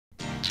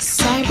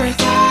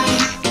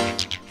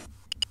CyberGuy.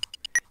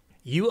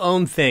 You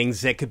own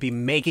things that could be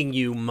making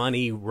you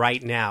money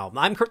right now.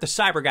 I'm Kurt the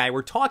Cyber Guy.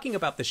 We're talking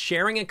about the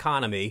sharing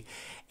economy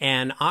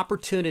and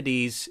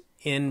opportunities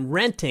in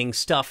renting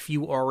stuff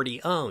you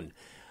already own.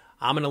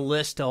 I'm going to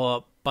list a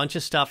bunch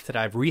of stuff that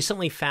I've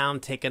recently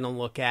found, taken a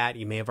look at.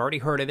 You may have already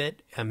heard of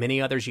it, and many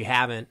others you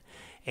haven't.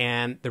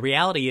 And the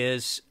reality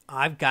is,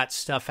 I've got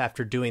stuff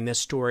after doing this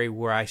story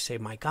where I say,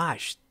 my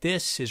gosh,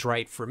 this is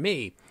right for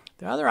me.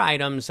 There are other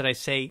items that I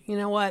say, you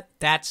know what,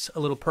 that's a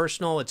little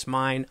personal. It's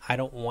mine. I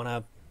don't want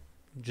to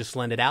just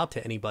lend it out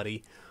to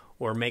anybody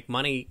or make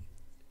money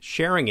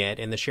sharing it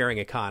in the sharing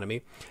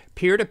economy.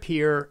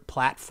 Peer-to-peer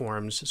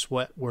platforms is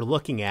what we're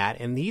looking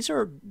at, and these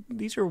are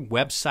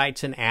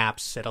websites and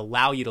apps that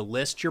allow you to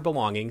list your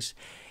belongings,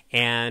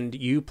 and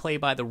you play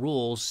by the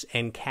rules,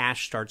 and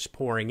cash starts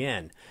pouring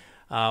in.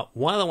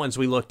 One of the ones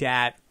we looked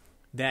at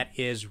that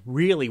is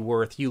really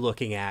worth you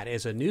looking at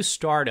is a new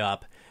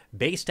startup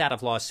based out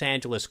of Los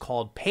Angeles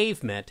called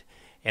Pavement,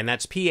 and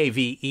that's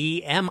Pavement,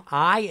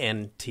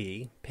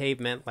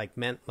 pavement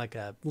like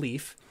a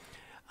leaf.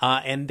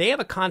 And they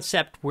have a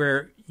concept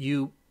where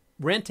you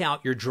rent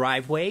out your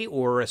driveway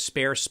or a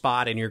spare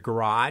spot in your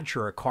garage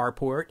or a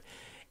carport,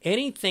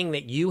 anything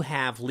that you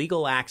have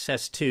legal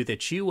access to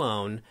that you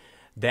own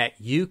that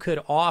you could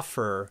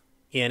offer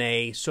in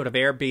a sort of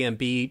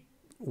Airbnb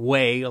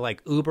way,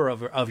 like Uber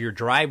of your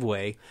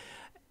driveway,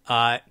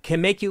 can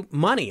make you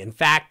money. In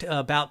fact,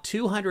 about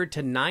 $200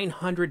 to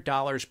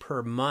 $900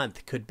 per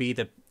month could be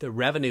the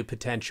revenue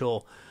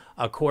potential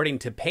according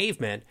to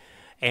Pavement.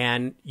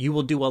 And you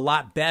will do a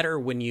lot better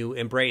when you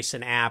embrace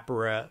an app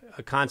or a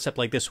concept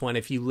like this one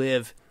if you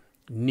live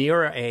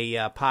near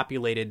a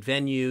populated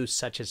venue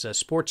such as a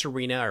sports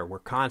arena or where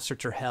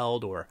concerts are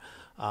held, or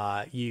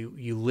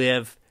you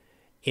live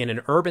in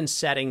an urban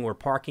setting where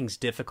parking's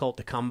difficult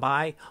to come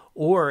by,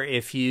 or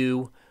if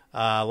you,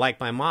 like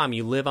my mom,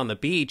 you live on the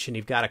beach and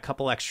you've got a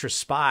couple extra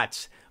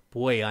spots.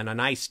 Boy, on a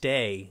nice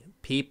day,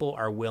 people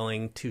are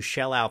willing to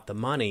shell out the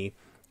money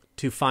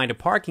to find a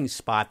parking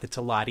spot that's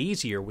a lot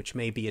easier, which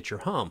may be at your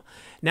home.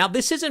 Now,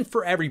 this isn't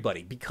for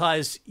everybody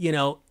because, you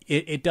know,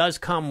 it does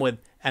come with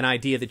an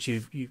idea that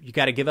you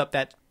got to give up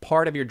that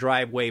part of your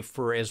driveway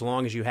for as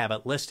long as you have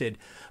it listed.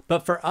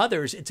 But for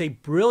others, it's a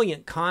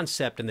brilliant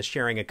concept in the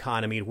sharing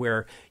economy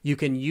where you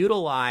can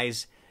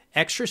utilize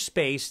extra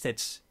space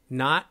that's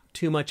not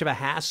too much of a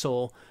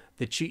hassle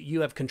that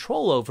you have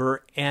control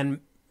over and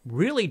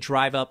really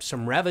drive up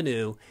some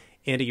revenue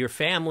into your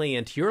family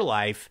and to your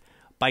life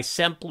by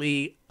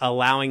simply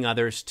allowing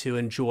others to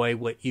enjoy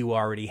what you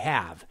already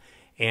have.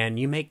 And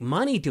you make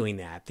money doing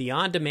that. The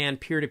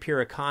on-demand peer-to-peer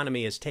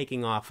economy is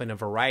taking off in a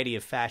variety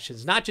of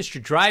fashions, not just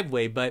your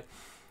driveway, but,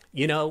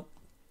 you know,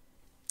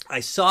 I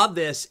saw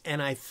this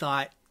and I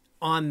thought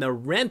on the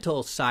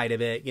rental side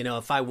of it, you know,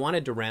 if I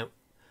wanted to rent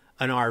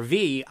an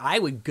RV, I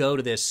would go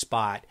to this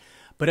spot.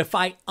 But if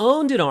I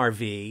owned an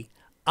RV,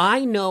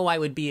 I know I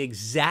would be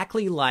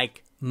exactly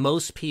like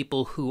most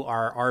people who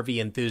are RV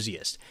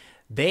enthusiasts.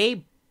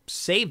 They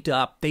saved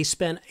up, they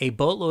spent a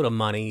boatload of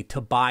money to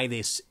buy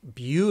this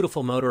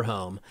beautiful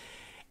motorhome,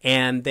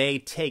 and they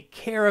take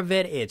care of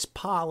it. It's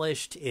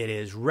polished, it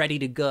is ready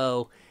to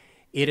go,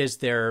 it is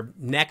their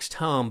next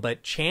home.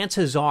 But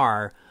chances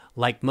are,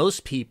 like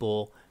most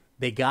people,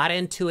 they got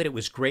into it. It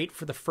was great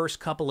for the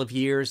first couple of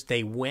years.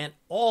 They went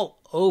all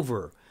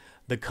over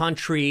the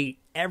country,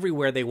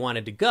 everywhere they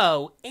wanted to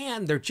go,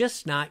 and they're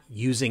just not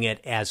using it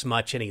as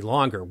much any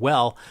longer.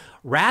 Well,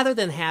 rather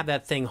than have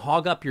that thing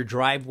hog up your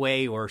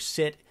driveway or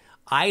sit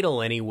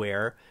idle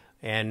anywhere,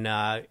 and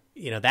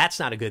you know, that's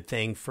not a good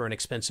thing for an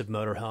expensive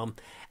motorhome.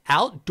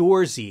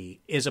 Outdoorsy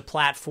is a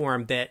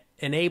platform that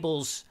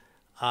enables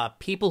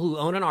people who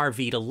own an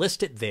RV to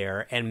list it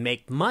there and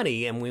make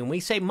money. And when we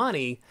say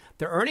money,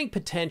 the earning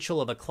potential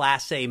of a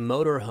Class A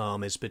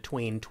motorhome is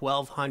between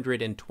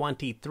 $1,200 and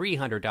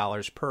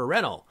 $2,300 per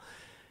rental.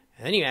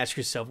 And then you ask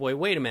yourself,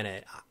 wait a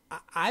minute.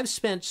 I've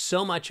spent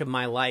so much of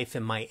my life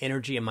and my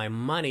energy and my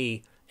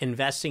money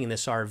investing in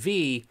this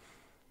RV.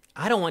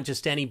 I don't want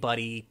just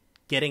anybody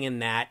getting in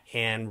that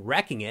and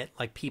wrecking it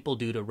like people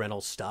do to rental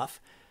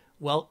stuff.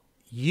 Well,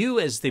 you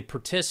as the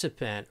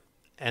participant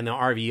and the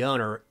RV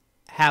owner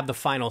have the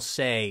final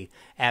say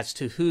as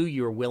to who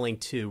you're willing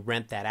to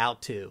rent that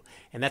out to.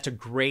 And that's a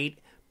great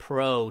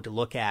pro to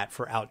look at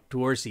for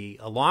Outdoorsy,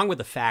 along with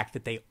the fact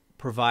that they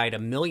provide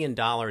 $1 million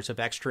of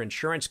extra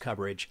insurance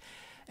coverage,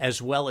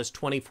 as well as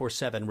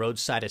 24/7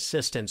 roadside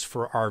assistance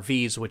for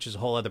RVs, which is a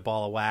whole other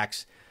ball of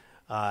wax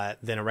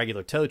than a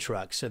regular tow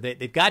truck. So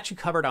they've got you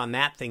covered on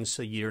that thing,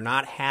 so you're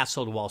not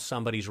hassled while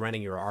somebody's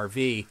renting your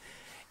RV.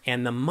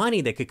 And the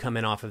money that could come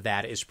in off of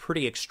that is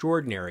pretty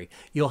extraordinary.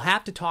 You'll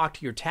have to talk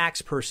to your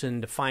tax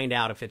person to find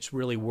out if it's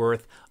really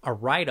worth a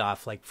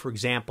write-off. Like, for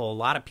example, a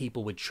lot of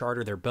people would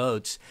charter their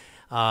boats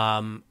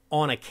on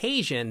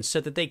occasion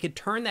so that they could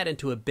turn that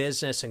into a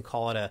business and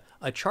call it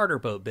a charter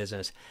boat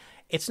business.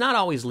 It's not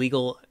always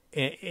legal.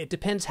 It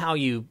depends how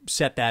you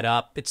set that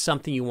up. It's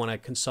something you want to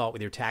consult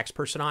with your tax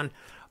person on.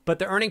 But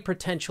the earning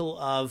potential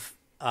of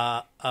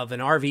of an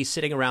RV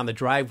sitting around the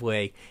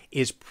driveway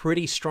is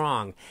pretty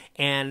strong.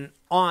 And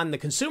on the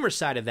consumer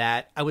side of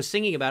that, I was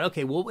thinking about,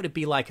 okay, what would it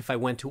be like if I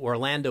went to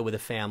Orlando with a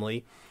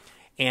family?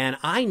 And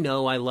I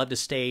know I love to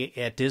stay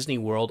at Disney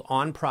World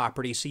on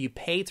property, so you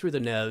pay through the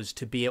nose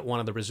to be at one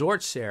of the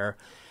resorts there.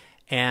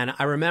 And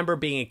I remember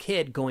being a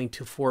kid going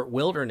to Fort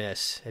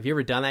Wilderness. Have you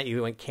ever done that?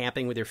 You went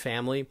camping with your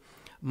family?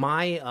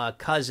 My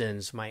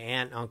cousins, my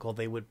aunt and uncle,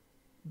 they would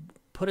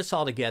put us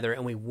all together,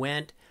 and we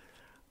went,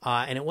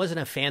 and it wasn't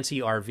a fancy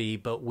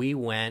RV, but we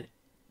went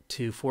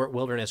to Fort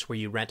Wilderness where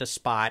you rent a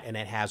spot, and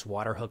it has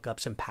water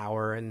hookups and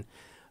power and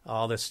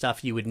all the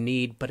stuff you would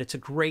need, but it's a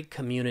great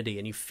community,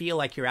 and you feel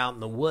like you're out in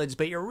the woods,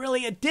 but you're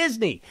really at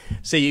Disney.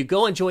 So you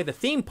go enjoy the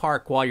theme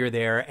park while you're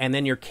there, and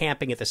then you're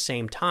camping at the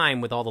same time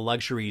with all the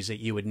luxuries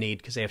that you would need,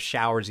 because they have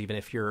showers even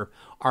if your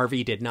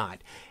RV did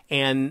not.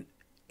 And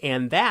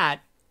that,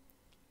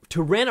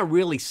 to rent a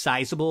really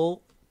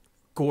sizable,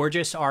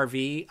 gorgeous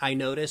RV, I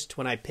noticed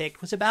when I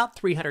picked, was about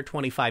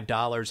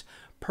 $325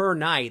 per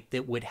night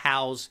that would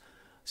house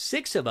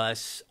 6 of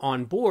us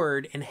on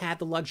board and had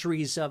the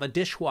luxuries of a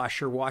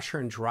dishwasher, washer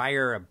and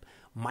dryer, a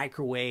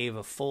microwave,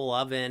 a full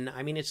oven.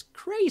 I mean, it's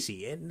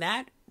crazy. And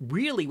that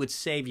really would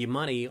save you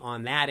money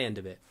on that end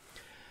of it.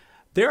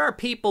 There are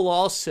people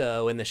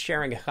also in the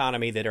sharing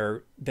economy that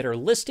are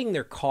listing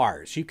their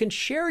cars. You can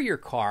share your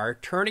car,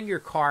 turning your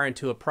car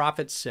into a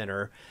profit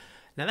center.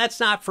 Now, that's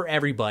not for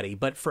everybody,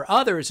 but for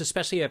others,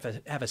 especially if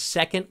you have a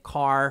second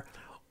car,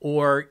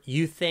 or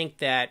you think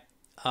that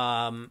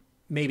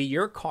maybe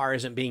your car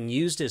isn't being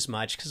used as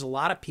much, because a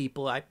lot of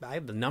people, I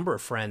have a number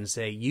of friends,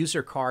 they use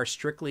their car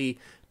strictly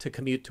to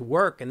commute to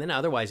work, and then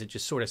otherwise it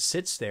just sort of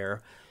sits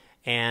there,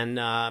 and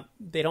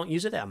they don't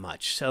use it that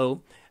much.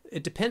 So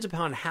it depends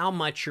upon how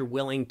much you're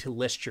willing to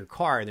list your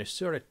car. And there's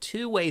sort of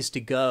 2 ways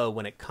to go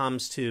when it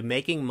comes to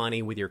making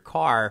money with your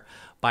car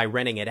by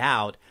renting it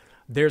out.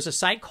 There's a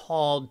site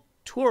called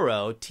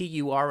Turo,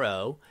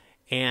 T-U-R-O,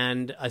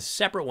 and a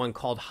separate one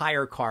called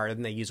Hire Car,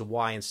 and they use a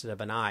Y instead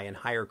of an I in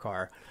Hire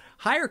Car.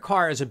 Hire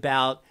Car is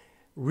about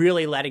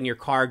really letting your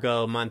car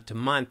go month to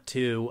month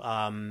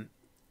to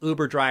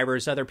Uber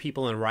drivers, other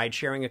people in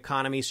ride-sharing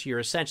economy. So you're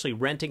essentially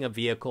renting a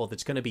vehicle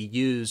that's going to be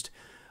used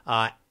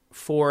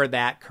for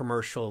that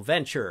commercial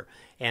venture.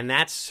 And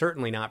that's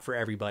certainly not for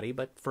everybody,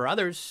 but for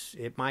others,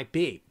 it might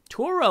be.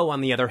 Turo,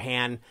 on the other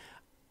hand,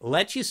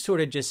 lets you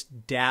sort of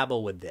just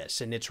dabble with this.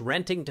 And it's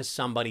renting to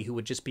somebody who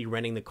would just be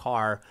renting the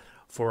car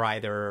for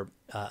either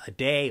a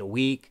day, a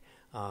week,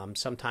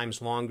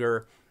 sometimes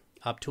longer,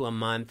 up to a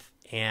month.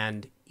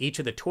 And each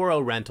of the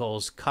Turo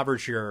rentals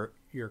covers your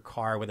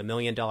car with $1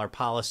 million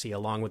policy,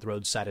 along with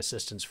roadside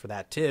assistance for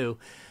that too.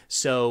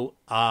 So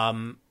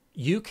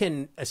you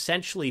can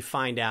essentially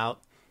find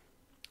out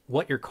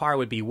what your car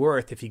would be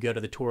worth if you go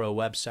to the Turo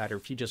website, or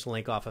if you just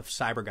link off of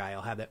CyberGuy,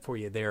 I'll have that for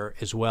you there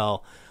as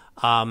well.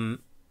 A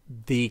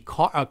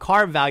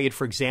car valued,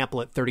 for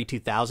example, at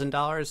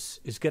 $32,000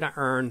 is going to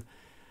earn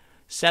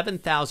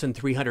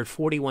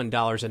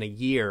 $7,341 in a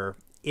year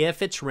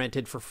if it's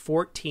rented for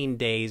 14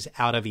 days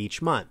out of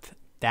each month.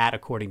 That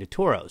according to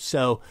Turo.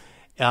 So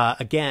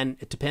again,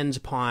 it depends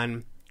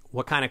upon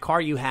what kind of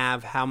car you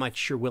have, how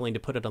much you're willing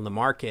to put it on the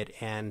market.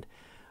 And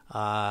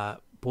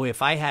boy,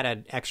 if I had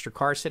an extra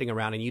car sitting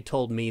around and you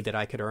told me that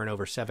I could earn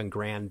over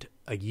 $7,000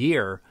 a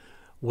year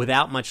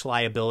without much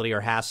liability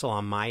or hassle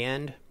on my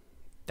end,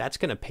 that's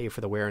going to pay for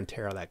the wear and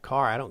tear of that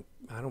car.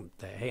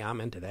 Hey, I'm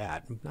into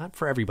that. Not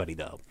for everybody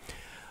though.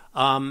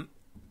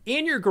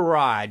 In your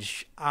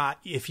garage,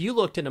 if you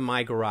looked into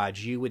my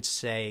garage, you would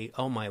say,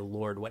 oh my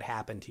Lord, what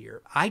happened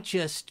here? I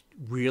just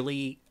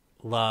really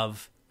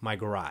love my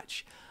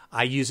garage.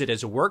 I use it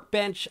as a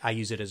workbench. I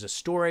use it as a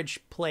storage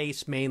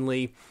place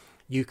mainly.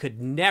 You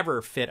could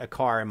never fit a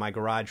car in my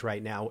garage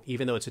right now,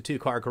 even though it's a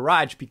 2-car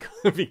garage,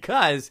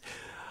 because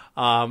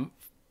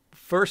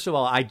first of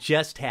all, I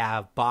just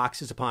have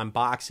boxes upon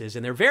boxes,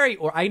 and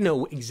I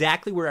know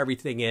exactly where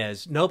everything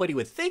is. Nobody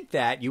would think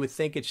that. You would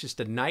think it's just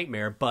a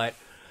nightmare, but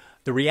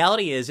the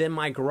reality is, in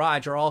my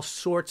garage are all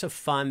sorts of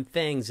fun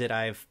things that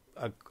I've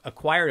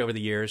acquired over the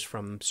years,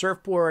 from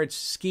surfboards,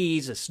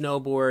 skis, a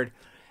snowboard,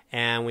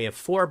 and we have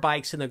 4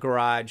 bikes in the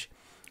garage.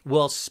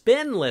 Well,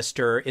 Spin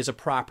Lister is a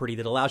property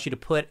that allows you to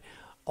put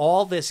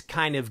all this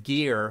kind of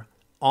gear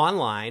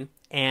online,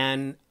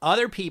 and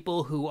other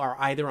people who are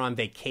either on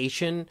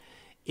vacation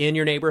in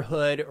your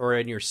neighborhood or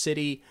in your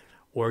city,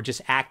 or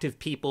just active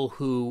people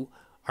who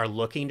are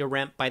looking to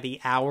rent by the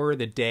hour,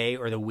 the day,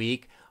 or the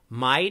week,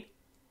 might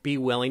be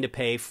willing to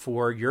pay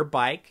for your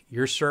bike,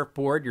 your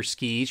surfboard, your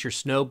skis, your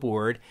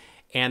snowboard,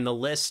 and the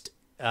list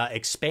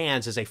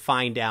expands as they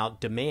find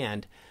out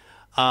demand.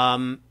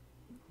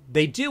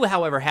 They do,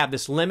 however, have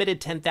this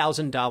limited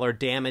 $10,000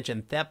 damage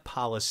and theft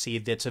policy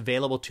that's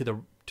available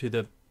to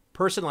the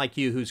person like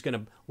you who's going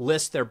to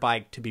list their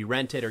bike to be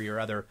rented, or your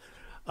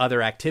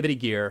other activity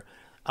gear.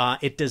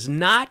 It does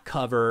not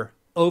cover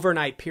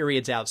overnight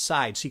periods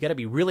outside, so you got to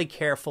be really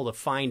careful to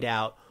find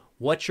out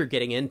what you're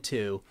getting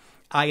into.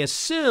 I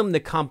assume the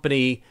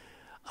company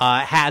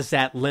has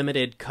that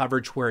limited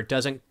coverage where it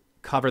doesn't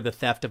cover the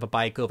theft of a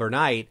bike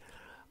overnight.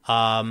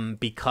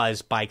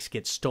 because bikes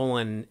get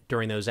stolen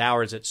during those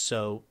hours it's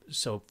so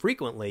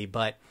frequently.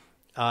 But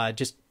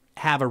just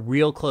have a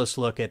real close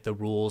look at the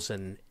rules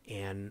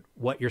and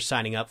what you're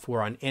signing up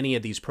for on any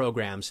of these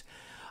programs.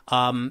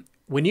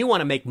 When you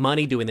want to make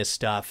money doing this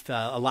stuff,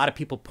 a lot of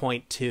people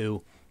point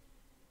to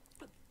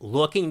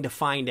looking to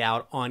find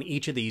out on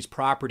each of these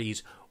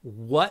properties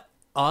what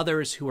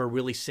others who are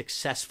really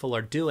successful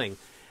are doing.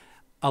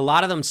 A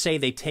lot of them say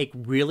they take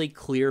really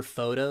clear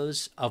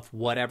photos of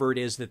whatever it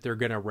is that they're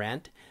going to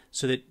rent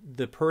so that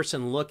the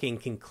person looking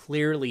can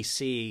clearly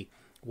see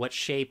what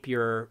shape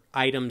your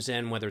item's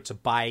in, whether it's a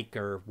bike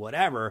or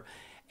whatever.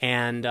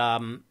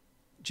 And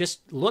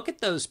just look at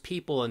those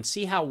people and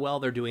see how well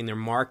they're doing their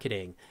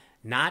marketing.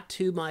 Not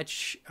too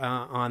much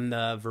on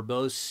the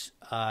verbose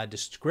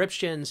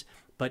descriptions,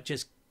 but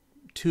just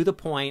to the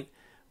point,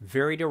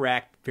 very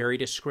direct, very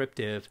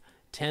descriptive,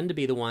 tend to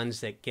be the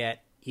ones that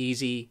get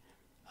easy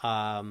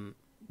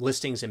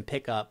listings and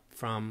pickup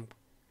from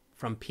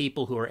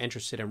people who are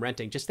interested in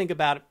renting. Just think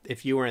about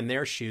if you were in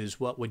their shoes,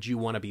 what would you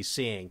want to be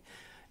seeing?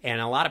 And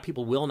a lot of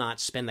people will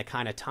not spend the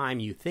kind of time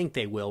you think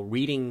they will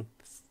reading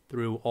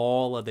through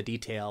all of the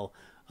detail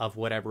of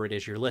whatever it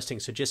is you're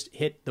listing. So just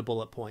hit the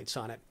bullet points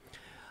on it.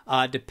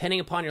 Depending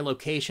upon your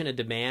location and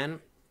demand,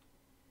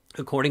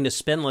 according to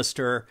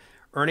SpinLister,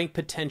 earning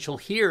potential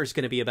here is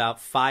going to be about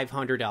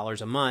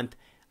 $500 a month.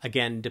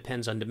 Again,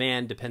 depends on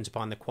demand, depends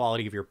upon the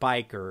quality of your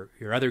bike or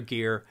your other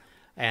gear.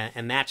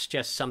 And that's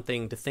just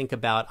something to think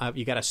about.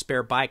 You got a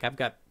spare bike. I've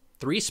got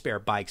 3 spare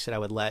bikes that I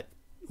would let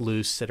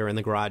loose that are in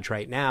the garage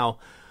right now.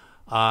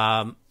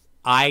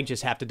 I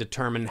just have to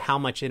determine how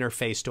much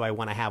interface do I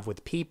want to have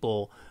with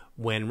people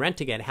when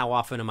renting it. How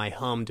often am I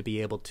home to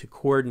be able to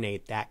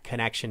coordinate that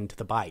connection to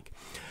the bike?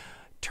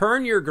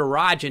 Turn your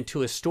garage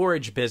into a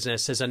storage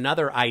business is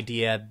another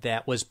idea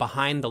that was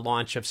behind the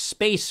launch of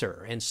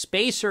Spacer. And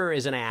Spacer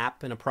is an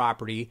app and a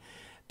property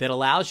that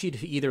allows you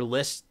to either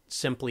list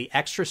simply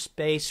extra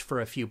space for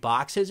a few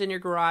boxes in your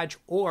garage,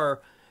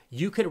 or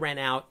you could rent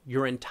out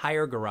your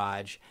entire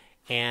garage.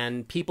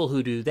 And people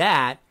who do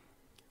that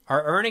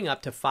are earning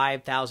up to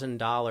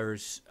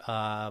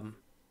 $5,000.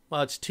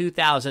 Well, it's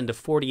 $2,000 to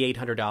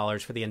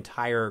 $4,800 for the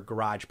entire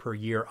garage per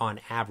year on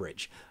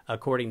average,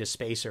 according to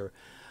Spacer.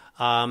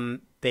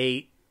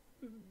 They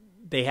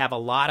have a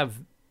lot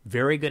of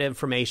very good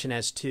information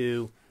as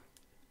to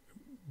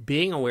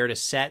being aware to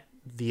set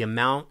the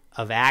amount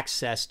of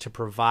access to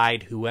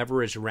provide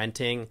whoever is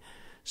renting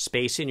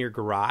space in your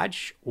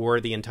garage or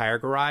the entire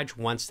garage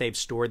once they've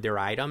stored their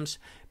items.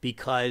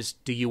 Because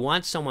do you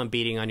want someone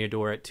beating on your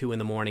door at 2 in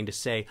the morning to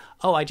say,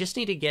 oh, I just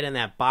need to get in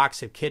that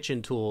box of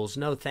kitchen tools.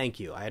 No, thank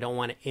you. I don't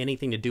want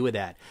anything to do with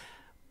that.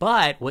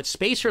 But what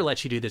Spacer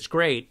lets you do that's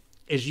great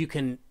is you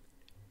can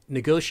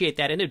negotiate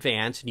that in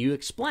advance, and you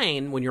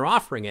explain when you're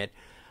offering it,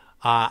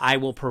 I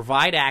will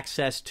provide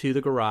access to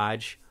the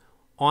garage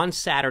on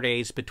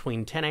Saturdays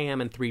between 10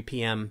 a.m. and 3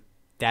 p.m.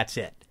 That's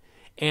it.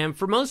 And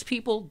for most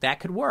people, that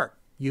could work.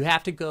 You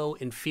have to go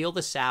and feel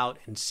this out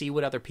and see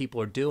what other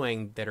people are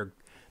doing that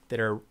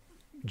are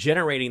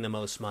generating the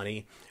most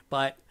money.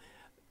 But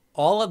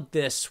all of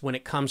this, when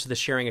it comes to the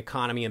sharing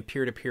economy and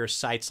peer-to-peer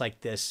sites like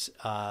this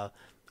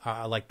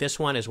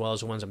one, as well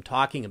as the ones I'm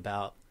talking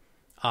about,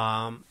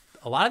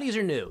 a lot of these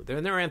are new. They're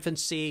in their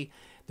infancy.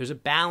 There's a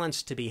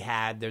balance to be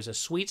had. There's a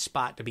sweet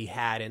spot to be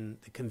had in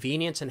the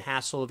convenience and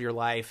hassle of your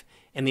life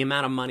and the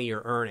amount of money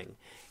you're earning.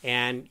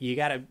 And you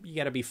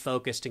gotta be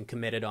focused and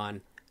committed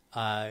on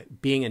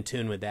being in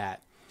tune with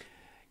that.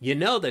 You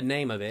know the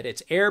name of it.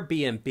 It's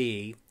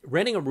Airbnb.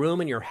 Renting a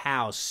room in your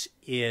house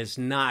is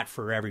not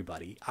for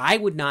everybody. I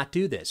would not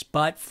do this.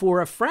 But for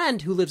a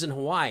friend who lives in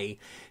Hawaii,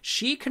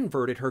 she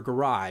converted her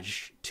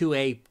garage to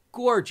a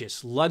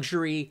gorgeous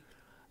luxury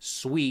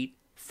suite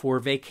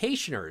for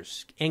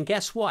vacationers. And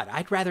guess what?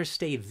 I'd rather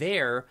stay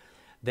there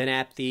than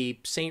at the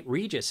St.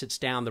 Regis. It's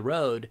down the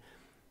road.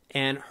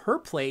 And her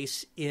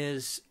place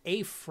is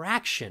a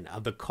fraction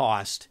of the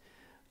cost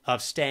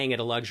of staying at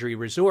a luxury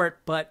resort.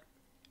 But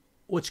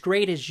what's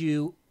great is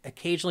you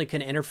occasionally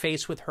can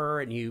interface with her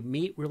and you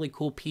meet really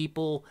cool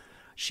people.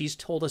 She's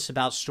told us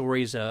about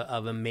stories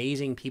of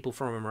amazing people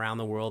from around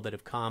the world that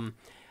have come.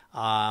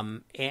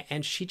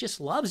 And she just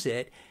loves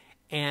it.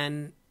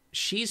 And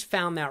she's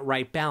found that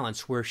right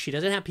balance where she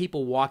doesn't have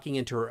people walking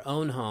into her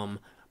own home,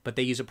 but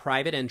they use a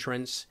private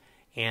entrance,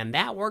 and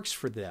that works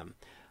for them.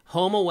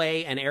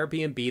 HomeAway and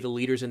Airbnb, the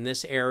leaders in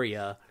this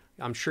area,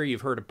 I'm sure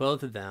you've heard of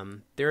both of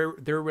them. They're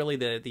really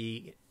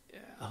the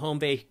home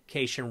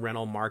vacation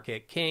rental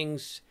market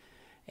kings,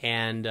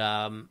 and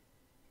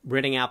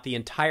renting out the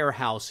entire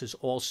house is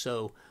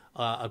also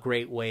a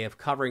great way of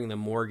covering the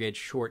mortgage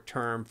short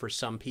term for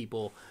some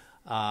people.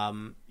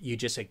 You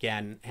just,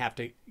 again, have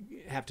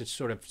to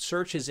sort of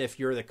search as if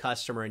you're the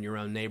customer in your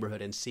own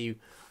neighborhood and see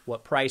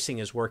what pricing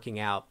is working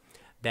out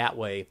that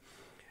way.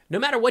 No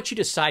matter what you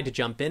decide to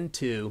jump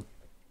into,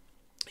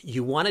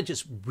 you want to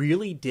just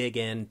really dig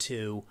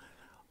into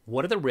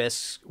what are the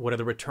risks, what are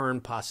the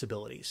return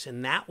possibilities.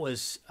 And that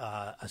was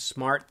a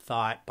smart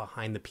thought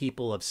behind the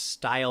people of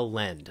Style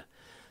Lend.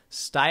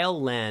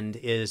 Style Lend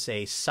is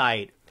a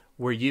site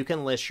where you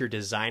can list your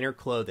designer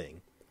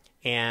clothing,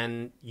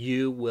 and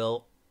you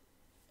will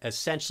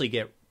essentially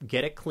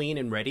get it clean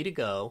and ready to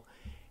go,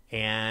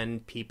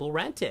 and people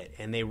rent it,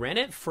 and they rent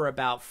it for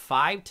about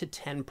 5 to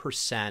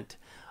 10%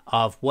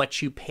 of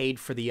what you paid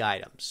for the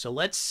items. So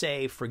let's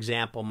say, for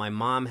example, my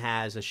mom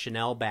has a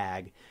Chanel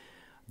bag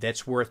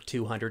that's worth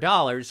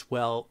 $200.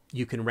 Well,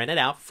 you can rent it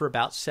out for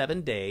about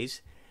 7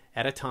 days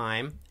at a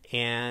time,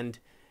 and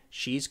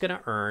she's going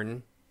to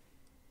earn,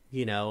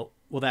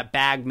 well, that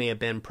bag may have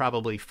been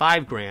probably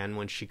 $5,000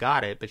 when she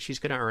got it, but she's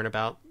going to earn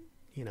about,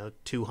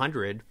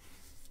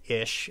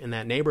 200-ish in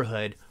that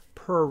neighborhood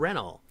per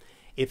rental.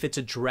 If it's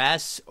a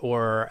dress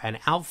or an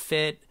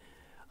outfit,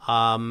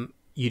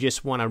 you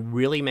just want to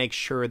really make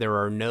sure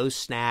there are no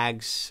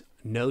snags,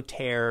 no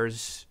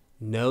tears,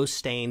 no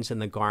stains in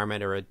the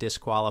garment, or it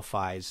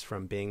disqualifies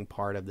from being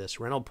part of this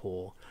rental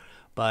pool.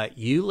 But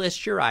you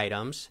list your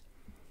items,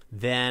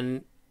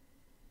 then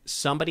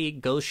somebody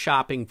goes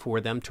shopping for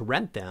them to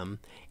rent them,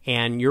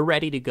 and you're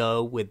ready to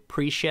go with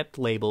pre-shipped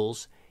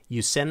labels.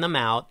 You send them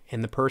out,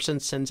 and the person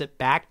sends it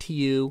back to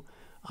you,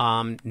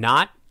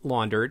 not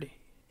laundered,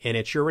 and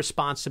it's your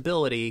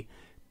responsibility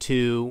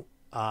to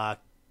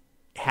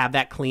have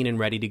that clean and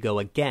ready to go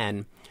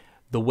again.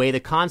 The way the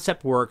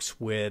concept works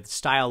with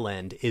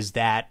StyleLend is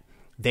that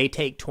they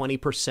take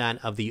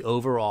 20% of the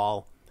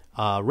overall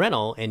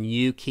rental, and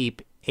you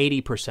keep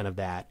 80% of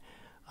that,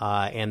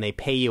 and they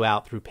pay you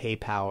out through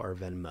PayPal or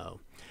Venmo.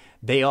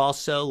 They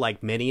also,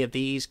 like many of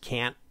these,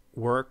 can't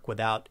work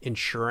without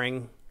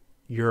insuring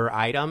your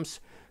items.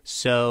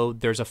 So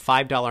there's a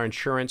 $5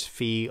 insurance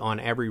fee on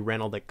every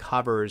rental that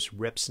covers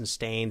rips and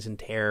stains and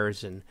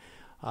tears and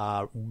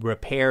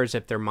repairs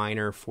if they're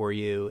minor for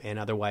you, and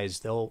otherwise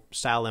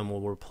StyleLend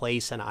will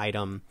replace an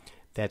item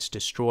that's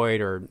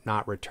destroyed or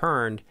not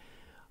returned,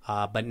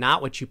 but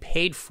not what you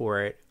paid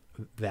for it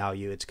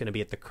value. It's going to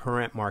be at the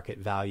current market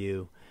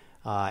value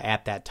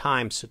at that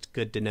time, so it's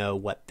good to know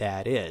what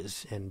that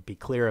is and be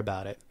clear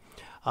about it.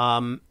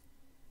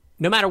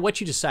 No matter what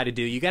you decide to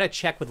do, you got to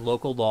check with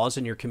local laws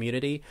in your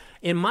community.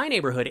 In my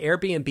neighborhood,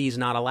 Airbnb is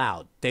not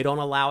allowed. They don't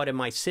allow it in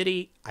my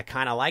city. I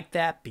kind of like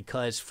that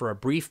because for a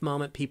brief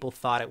moment, people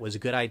thought it was a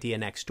good idea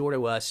next door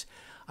to us.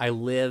 I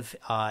live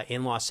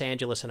in Los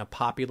Angeles in a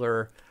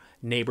popular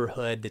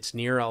neighborhood that's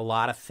near a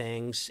lot of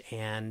things,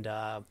 and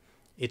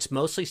it's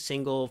mostly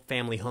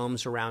single-family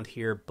homes around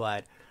here,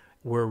 but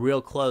we're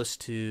real close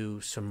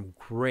to some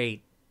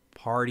great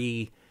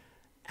party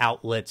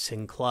outlets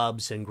and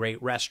clubs and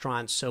great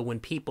restaurants. So when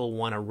people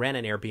want to rent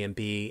an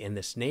Airbnb in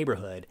this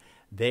neighborhood,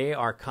 they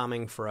are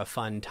coming for a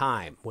fun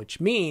time, which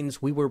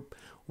means we were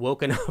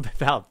woken up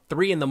about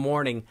 3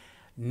 a.m.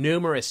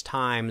 numerous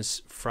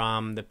times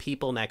from the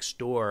people next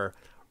door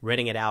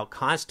renting it out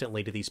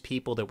constantly to these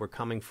people that were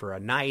coming for a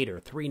night or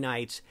 3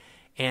 nights.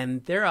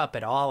 And they're up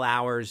at all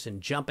hours and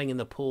jumping in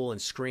the pool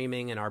and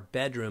screaming, and our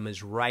bedroom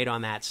is right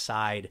on that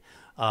side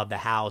of the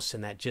house,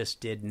 and that just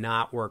did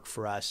not work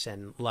for us.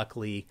 And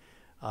luckily,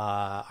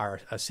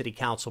 a city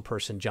council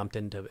person jumped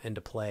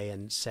into play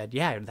and said,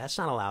 yeah, that's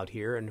not allowed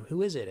here, and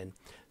who is it? And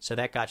so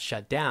that got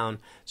shut down.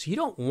 So you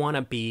don't want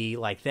to be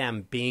like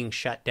them, being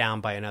shut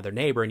down by another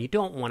neighbor, and you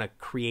don't want to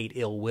create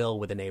ill will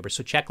with a neighbor.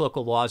 So check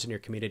local laws in your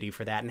community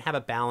for that, and have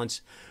a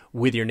balance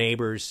with your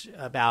neighbors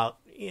about,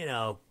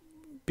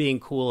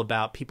 being cool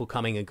about people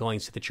coming and going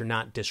so that you're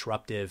not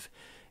disruptive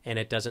and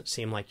it doesn't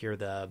seem like you're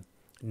the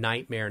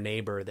nightmare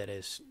neighbor that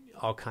is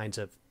all kinds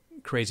of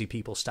crazy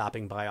people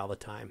stopping by all the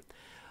time.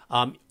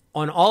 On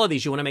all of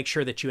these, you want to make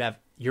sure that you have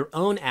your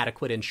own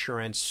adequate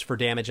insurance for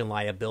damage and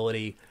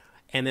liability,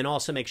 and then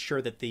also make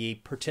sure that the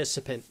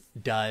participant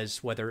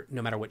does,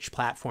 no matter which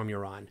platform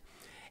you're on.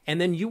 And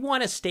then you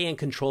want to stay in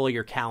control of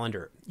your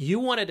calendar. You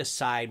want to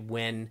decide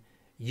when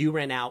you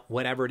rent out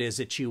whatever it is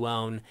that you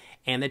own,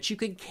 and that you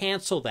can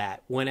cancel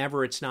that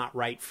whenever it's not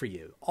right for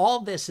you.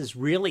 All this is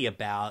really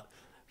about,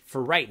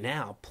 for right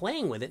now,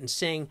 playing with it and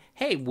saying,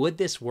 hey, would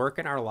this work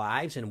in our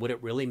lives, and would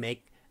it really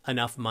make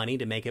enough money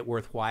to make it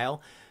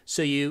worthwhile?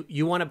 So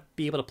you want to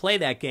be able to play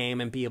that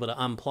game and be able to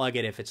unplug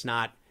it if it's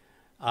not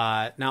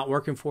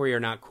working for you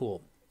or not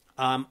cool.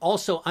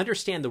 Also,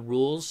 understand the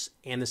rules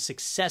and the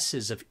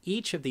successes of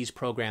each of these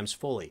programs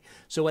fully.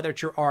 So whether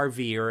it's your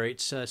RV or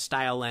it's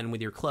StyleLend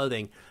with your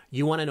clothing,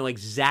 you want to know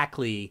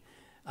exactly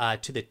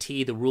to the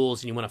T the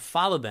rules, and you want to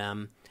follow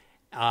them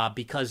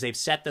because they've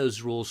set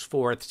those rules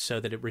forth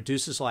so that it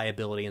reduces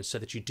liability and so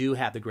that you do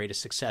have the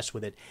greatest success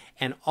with it.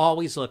 And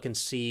always look and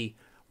see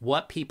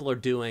what people are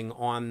doing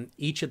on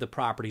each of the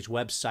properties'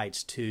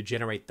 websites to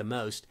generate the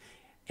most.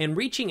 And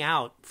reaching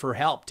out for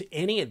help to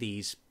any of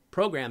these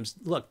programs,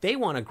 look, they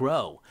want to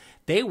grow.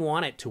 They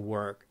want it to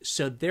work.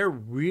 So they're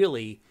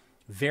really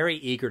very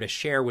eager to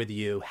share with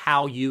you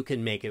how you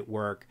can make it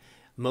work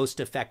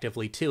most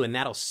effectively too. And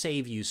that'll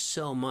save you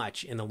so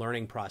much in the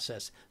learning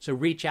process. So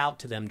reach out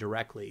to them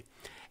directly.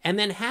 And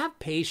then have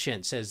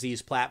patience as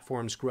these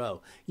platforms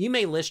grow. You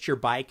may list your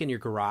bike in your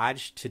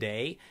garage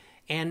today,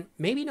 and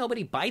maybe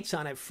nobody bites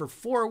on it for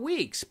 4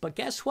 weeks. But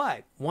guess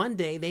what? One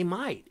day they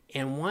might.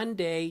 And one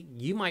day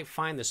you might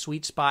find the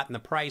sweet spot in the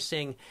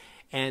pricing,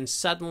 and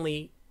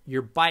suddenly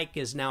your bike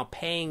is now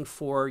paying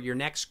for your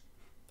next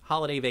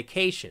holiday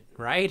vacation,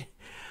 right?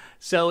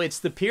 So it's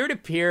the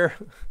peer-to-peer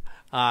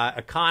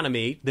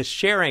economy, the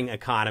sharing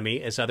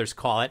economy, as others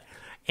call it.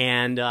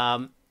 And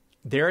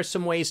there are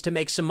some ways to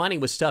make some money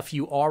with stuff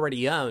you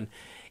already own.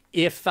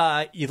 If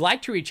you'd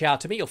like to reach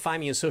out to me, you'll find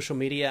me on social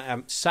media.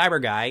 I'm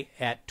CyberGuy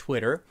at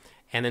Twitter,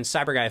 and then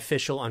CyberGuy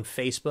Official on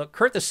Facebook,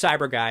 Kurt the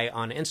CyberGuy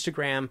on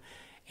Instagram,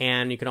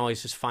 and you can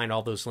always just find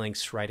all those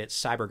links right at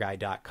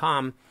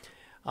cyberguy.com.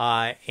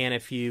 And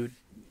if you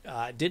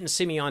didn't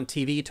see me on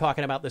TV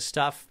talking about this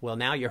stuff, well,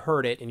 now you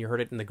heard it, and you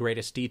heard it in the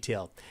greatest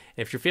detail.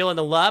 If you're feeling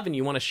the love and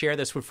you want to share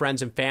this with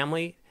friends and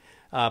family,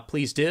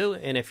 please do.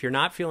 And if you're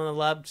not feeling the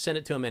love, send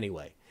it to them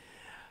anyway.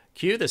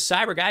 Cue the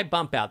CyberGuy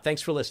bump out.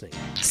 Thanks for listening.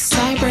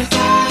 CyberGuy.